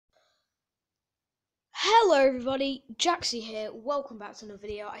Hello everybody, Jaxie here, welcome back to another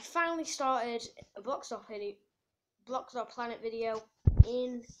video. I finally started a Blockstar Planet video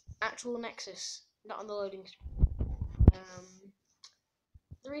in actual Nexus, not on the loading screen.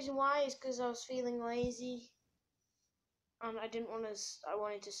 The reason why is because I was feeling lazy and I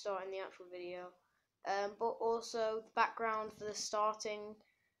wanted to start in the actual video. But also the background for the starting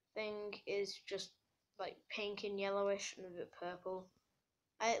thing is just like pink and yellowish and a bit purple.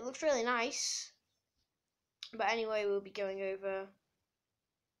 It looks really nice. But anyway, we'll be going over,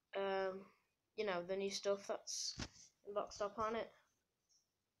 the new stuff that's in Blockstar Planet.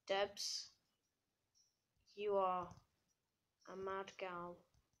 Debs, you are a mad gal.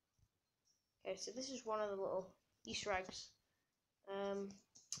 Okay, so this is one of the little Easter eggs.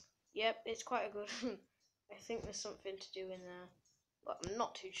 Yep, it's quite a good one. I think there's something to do in there, but I'm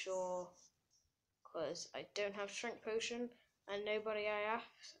not too sure, because I don't have shrink potion, and nobody I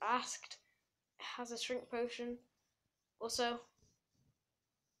asked has a shrink potion. Also,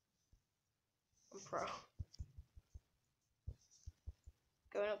 I'm pro.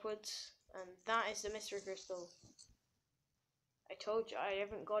 Going upwards, and that is the mystery crystal. I told you I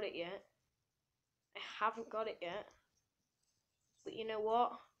haven't got it yet. But you know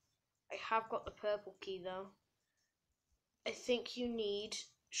what? I have got the purple key though. I think you need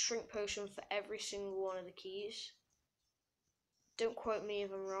shrink potion for every single one of the keys. Don't quote me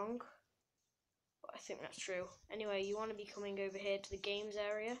if I'm wrong, but I think that's true. Anyway, you want to be coming over here to the games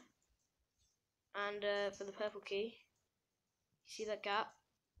area, and for the purple key, you see that gap?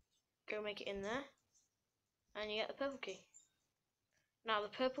 Go make it in there, and you get the purple key. Now the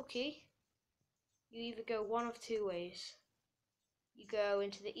purple key, you either go one of two ways. You go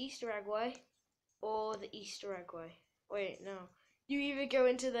into the Easter egg way, or the Easter egg way. Wait, no. You either go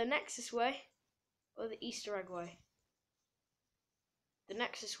into the Nexus way, or the Easter egg way. The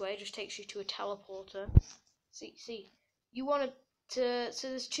Nexus way just takes you to a teleporter. See, you want to, so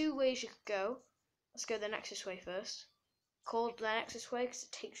there's two ways you could go. Let's go the Nexus way first. Called the Nexus way because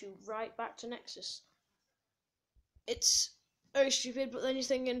it takes you right back to Nexus. It's very stupid, but then you're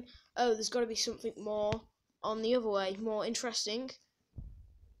thinking, oh, there's got to be something more on the other way, more interesting.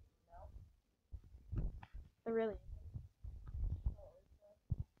 No. Oh, really?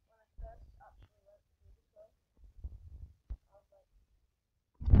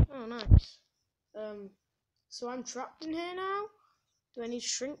 Oh, nice. So I'm trapped in here now. Do I need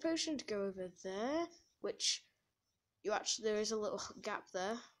shrink potion to go over there? Which there is a little gap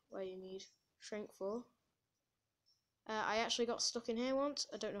there where you need shrink for. I actually got stuck in here once.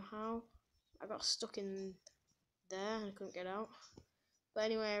 I don't know how. I got stuck in there and I couldn't get out. But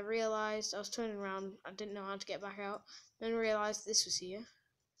anyway, I realised I was turning around. I didn't know how to get back out. Then I realised this was here.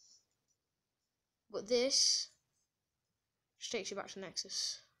 But this just takes you back to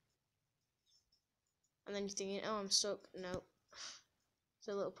Nexus. And then you're thinking, oh, I'm stuck. No. There's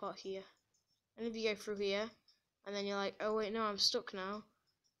a little pot here. And if you go through here, and then you're like, oh wait, no, I'm stuck now.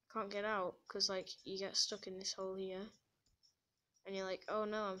 Can't get out, because like you get stuck in this hole here. And you're like, oh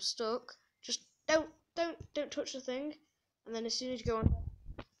no, I'm stuck. Just don't touch the thing. And then as soon as you go on,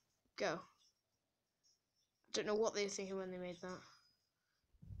 go. I don't know what they were thinking when they made that.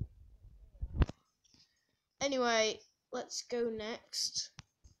 Anyway, let's go next.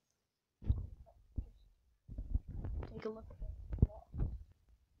 Take a look at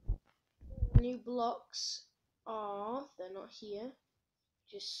the new blocks are, they're not here,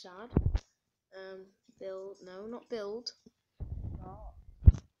 just sad. Build, no, not build.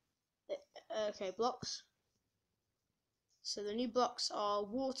 Okay, blocks. So the new blocks are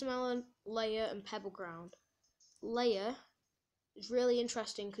watermelon, layer, and pebble ground. Layer is really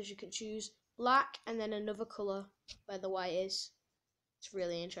interesting because you can choose black and then another colour where the white is. It's a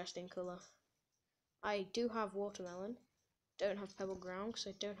really interesting colour. I do have watermelon, don't have pebble ground because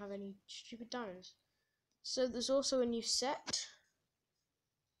I don't have any stupid diamonds. So there's also a new set.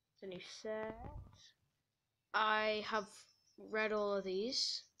 I have read all of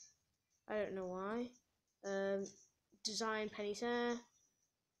these. I don't know why. Design penny's hair.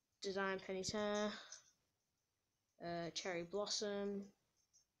 Cherry blossom.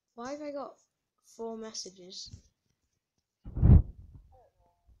 Why have I got 4 messages?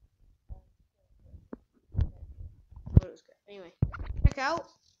 Anyway, check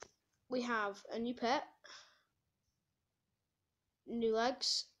out. We have a new pet, new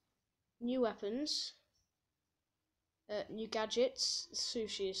legs, new weapons, new gadgets.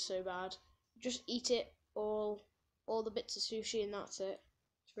 Sushi is so bad. Just eat it all the bits of sushi and that's it.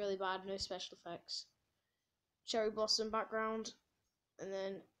 It's really bad, no special effects. Cherry blossom background, and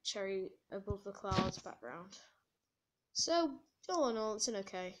then cherry above the clouds background. So all in all, it's an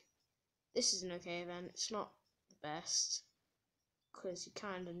okay. This is an okay event. It's not the best because you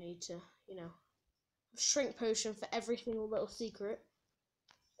kind of need to, you know, have shrink potion for every single little secret.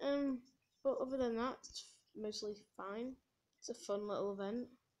 But other than that, it's mostly fine. It's a fun little event.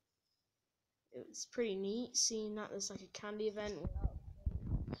 It's pretty neat seeing that there's like a candy event.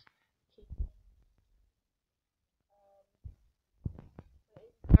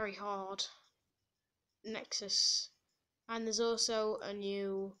 Very hard. Nexus. And there's also a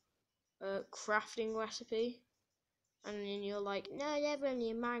new crafting recipe. And then you're like, no, never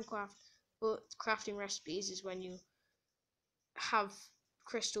only in Minecraft. But crafting recipes is when you have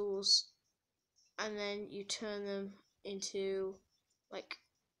crystals and then you turn them into like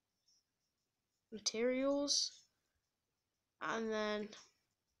materials, and then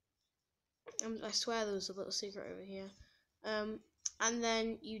I swear there was a little secret over here, and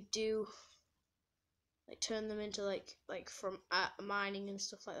then you do like turn them into like from mining and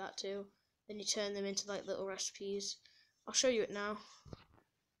stuff like that too. Then you turn them into like little recipes. I'll show you it now.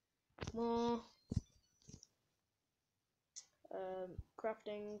 More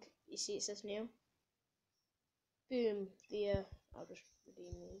crafting. You see it says new. Boom. I'll just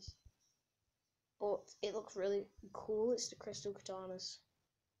redeem these. But it looks really cool. It's the crystal katanas.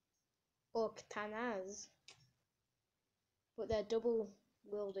 Or katanas. But they're double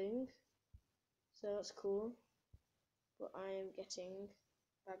wielding. So that's cool. But I am getting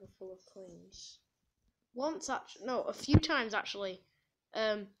a bag full of coins. A few times actually.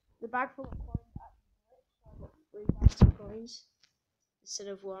 The bag full of coins actually, I got 3 bags of coins instead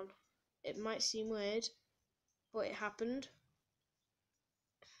of 1. It might seem weird, but it happened.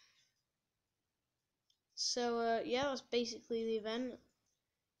 So yeah, that's basically the event.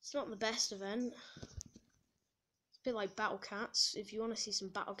 It's not the best event. It's a bit like Battle Cats. If you want to see some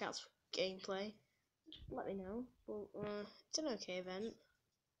Battle Cats gameplay, let me know. But it's an okay event.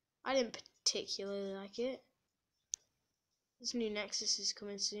 I didn't particularly like it. This new Nexus is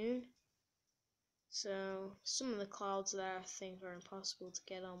coming soon. So some of the clouds there I think are impossible to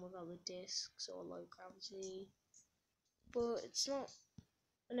get on without the discs or low gravity. But it's not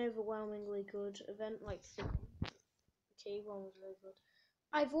an overwhelmingly good event like the cave one was really good.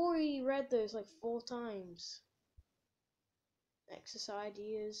 I've already read those like 4 times. Nexus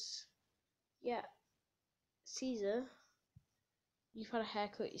ideas. Yeah. Caesar, you've had a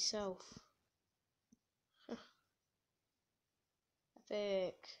haircut yourself.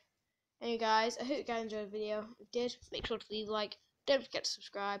 Epic. Anyway guys, I hope you guys enjoyed the video. If you did, make sure to leave a like. Don't forget to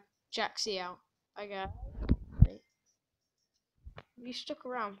subscribe. Jaxie out. Bye guys. If you stuck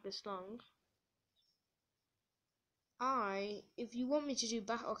around for this long, if you want me to do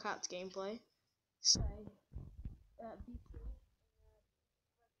Battle Cats gameplay, say,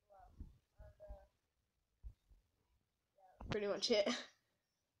 pretty much it.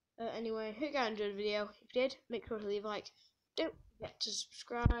 Anyway, hope you guys enjoyed the video. If you did, make sure to leave a like. Don't forget to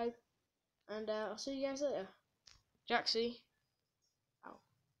subscribe. And I'll see you guys later. Jaxie out.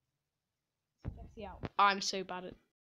 Jaxie out. I'm so bad at